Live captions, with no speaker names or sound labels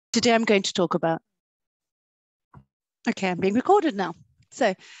Today I'm going to talk about, okay, I'm being recorded now.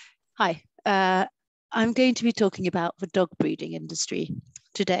 So, hi, I'm going to be talking about the dog breeding industry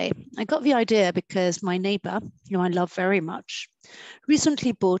today. I got the idea because my neighbor, who I love very much,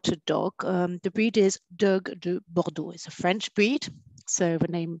 recently bought a dog. The breed is Dogue de Bordeaux. It's a French breed, so the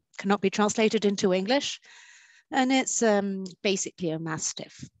name cannot be translated into English. And it's basically a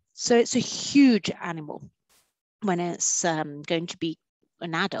Mastiff. So it's a huge animal. When it's going to be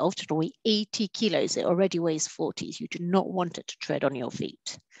an adult, it'll weigh 80 kilos. It already weighs 40. You do not want it to tread on your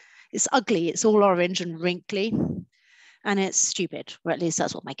feet. It's ugly. It's all orange and wrinkly. And it's stupid, or at least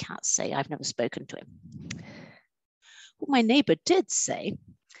that's what my cats say. I've never spoken to him. What my neighbor did say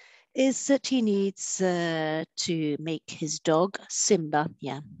is that he needs to make his dog, Simba,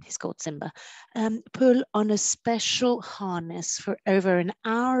 yeah, he's called Simba, pull on a special harness for over an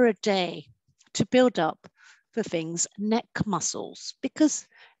hour a day to build up the thing's neck muscles, because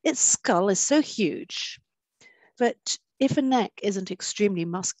its skull is so huge that if a neck isn't extremely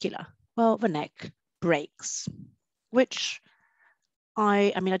muscular, well, the neck breaks, which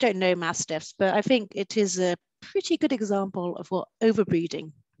I mean, I don't know Mastiffs, but I think it is a pretty good example of what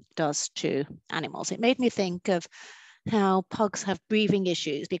overbreeding does to animals. It made me think of how pugs have breathing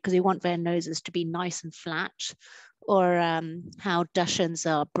issues because they want their noses to be nice and flat, or how Dachshunds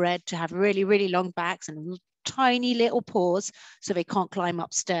are bred to have really, really long backs and tiny little paws so they can't climb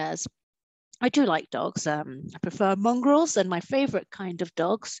upstairs. I do like dogs. I prefer mongrels, and my favorite kind of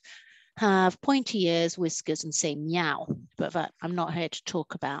dogs have pointy ears, whiskers, and say meow, but I'm not here to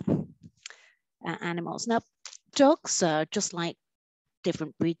talk about animals. Now, dogs are just like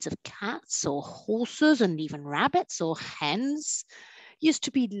different breeds of cats or horses and even rabbits or hens, used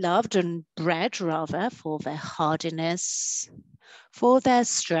to be loved and bred rather for their hardiness, for their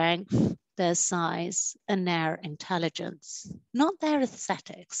strength, their size, and their intelligence, not their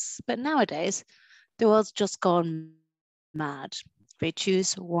aesthetics. But nowadays, the world's just gone mad. They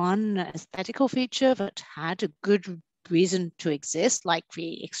choose one aesthetical feature that had a good reason to exist, like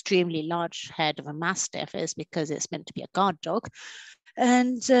the extremely large head of a Mastiff is because it's meant to be a guard dog.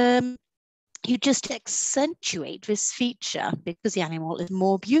 And you just accentuate this feature because the animal is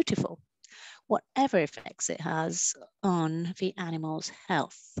more beautiful, whatever effects it has on the animal's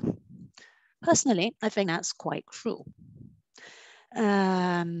health. Personally, I think that's quite cruel.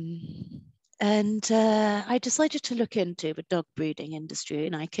 I decided to look into the dog breeding industry,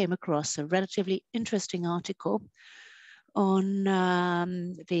 and I came across a relatively interesting article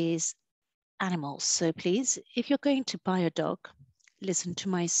on these animals. So please, if you're going to buy a dog, listen to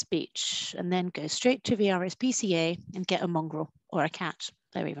my speech and then go straight to the RSPCA and get a mongrel or a cat.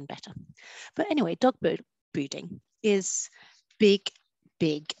 They're even better. But anyway, dog breeding is big,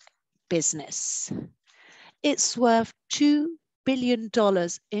 big business. It's worth $2 billion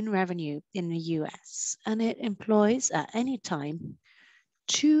in revenue in the US, and it employs at any time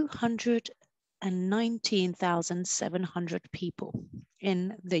 219,700 people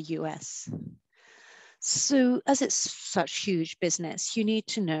in the US. So as it's such huge business, you need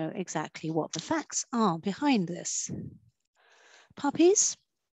to know exactly what the facts are behind this. Puppies,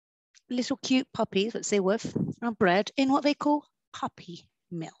 little cute puppies, let's say with, are bred in what they call puppy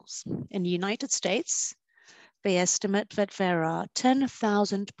mills. In the United States, they estimate that there are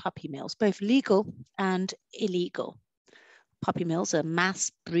 10,000 puppy mills, both legal and illegal. Puppy mills are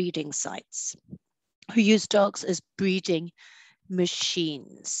mass breeding sites who use dogs as breeding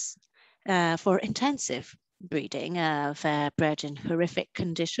machines for intensive breeding. They're bred in horrific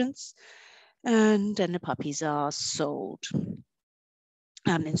conditions, and then the puppies are sold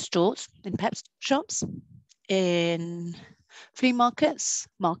in stores, in pet shops, in flea markets,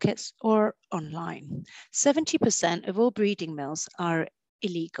 or online. 70% of all breeding mills are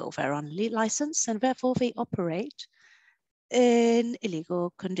illegal. They're unlicensed, and therefore they operate in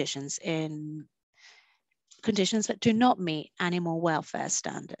illegal conditions, in conditions that do not meet animal welfare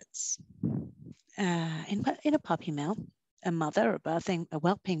standards. In a puppy mill, a mother, a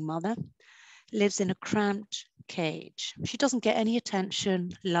whelping mother, lives in a cramped cage. She doesn't get any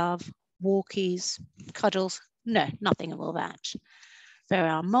attention, love, walkies, cuddles, no, nothing of all that. There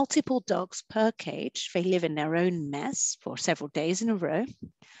are multiple dogs per cage. They live in their own mess for several days in a row.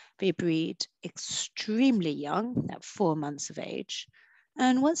 They breed extremely young, at 4 months of age.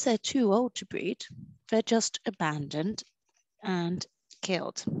 And once they're too old to breed, they're just abandoned and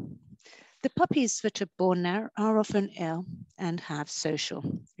killed. The puppies that are born there are often ill and have social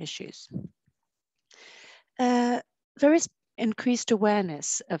issues. There is increased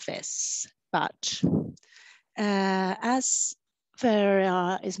awareness of this, but as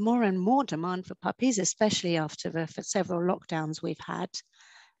there is more and more demand for puppies, especially after the several lockdowns we've had,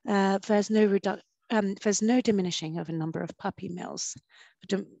 there's no diminishing of a number of puppy mills.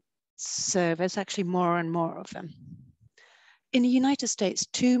 So there's actually more and more of them. In the United States,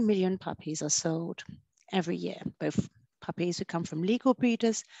 2 million puppies are sold every year, both puppies who come from legal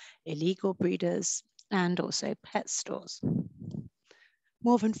breeders, illegal breeders, and also pet stores.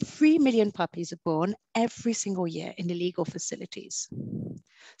 More than 3 million puppies are born every single year in illegal facilities.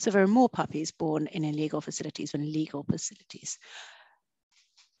 So there are more puppies born in illegal facilities than legal facilities.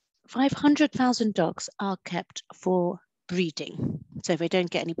 500,000 dogs are kept for breeding. So they don't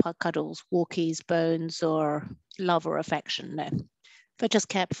get any cuddles, walkies, bones, or love or affection, no. They're just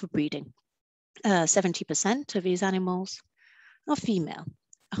kept for breeding. 70% of these animals are female.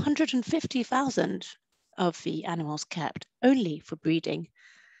 150,000 of the animals kept only for breeding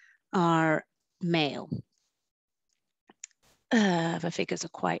are male. The figures are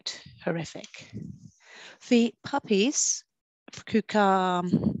quite horrific. The puppies who are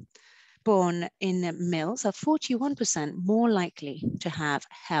born in mills are 41% more likely to have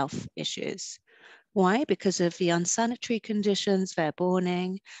health issues. Why? Because of the unsanitary conditions they're born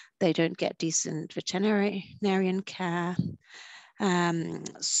in. They don't get decent veterinarian care.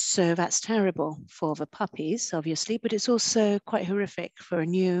 So that's terrible for the puppies, obviously, but it's also quite horrific for a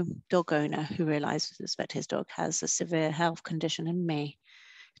new dog owner who realizes that his dog has a severe health condition and may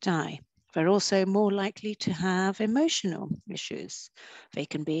die. They're also more likely to have emotional issues. They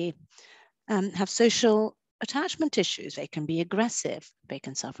can be have social attachment issues. They can be aggressive. They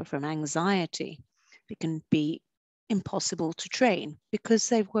can suffer from anxiety. They can be impossible to train because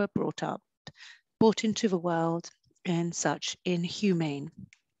they were brought into the world in such inhumane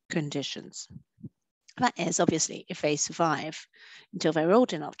conditions. That is, obviously, if they survive until they're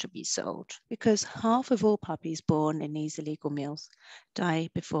old enough to be sold, because half of all puppies born in these illegal mills die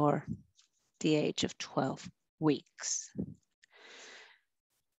before the age of 12 weeks.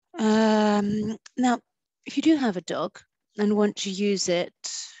 Now, if you do have a dog and want to use her,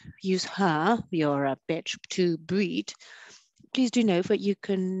 your bitch, to breed, please do know that you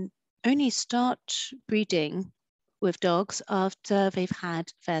can only start breeding with dogs after they've had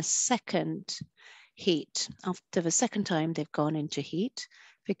their second heat. After the second time they've gone into heat,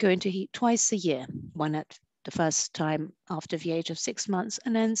 they go into heat twice a year, one at the first time after the age of 6 months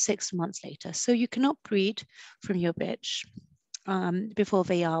and then 6 months later. So you cannot breed from your bitch before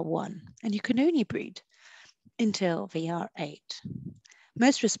they are 1, and you can only breed until they are 8.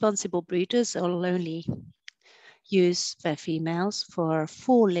 Most responsible breeders will only use their females for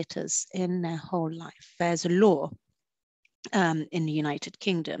 4 litters in their whole life. There's a law in the United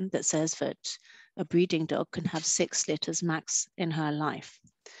Kingdom that says that a breeding dog can have 6 litters max in her life,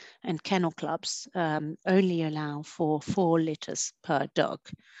 and kennel clubs only allow for 4 litters per dog.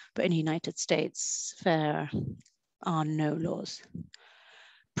 But in the United States, there are no laws.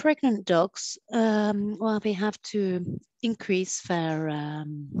 Pregnant dogs, well, they have to increase their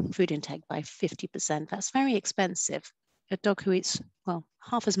food intake by 50%. That's very expensive. A dog who eats, well,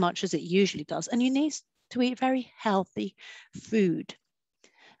 half as much as it usually does, and you need to eat very healthy food.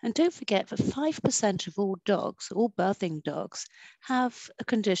 And don't forget that 5% of all dogs, all birthing dogs, have a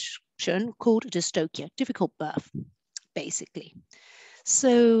condition called dystocia, difficult birth, basically.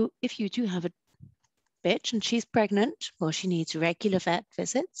 So if you do have a bitch and she's pregnant, well, she needs regular vet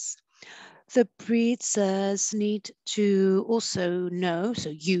visits. The breeders need to also know, so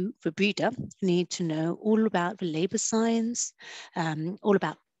you, the breeder, need to know all about the labor signs, all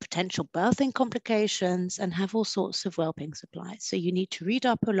about potential birthing complications, and have all sorts of whelping supplies. So you need to read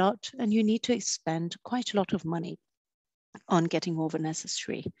up a lot, and you need to spend quite a lot of money on getting all the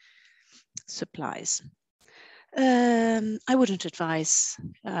necessary supplies. I wouldn't advise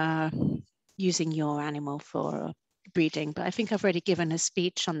using your animal for breeding, but I think I've already given a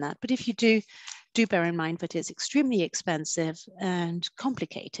speech on that. But if you do bear in mind that it's extremely expensive and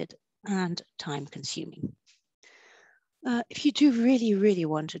complicated and time consuming. If you do really, really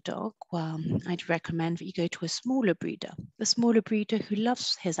want a dog, well, I'd recommend that you go to a smaller breeder who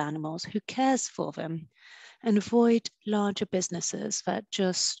loves his animals, who cares for them, and avoid larger businesses that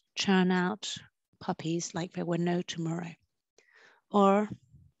just churn out puppies like there were no tomorrow. Or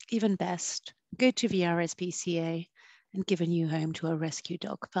even best, go to the RSPCA and give a new home to a rescue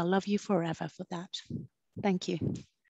dog. They'll love you forever for that. Thank you.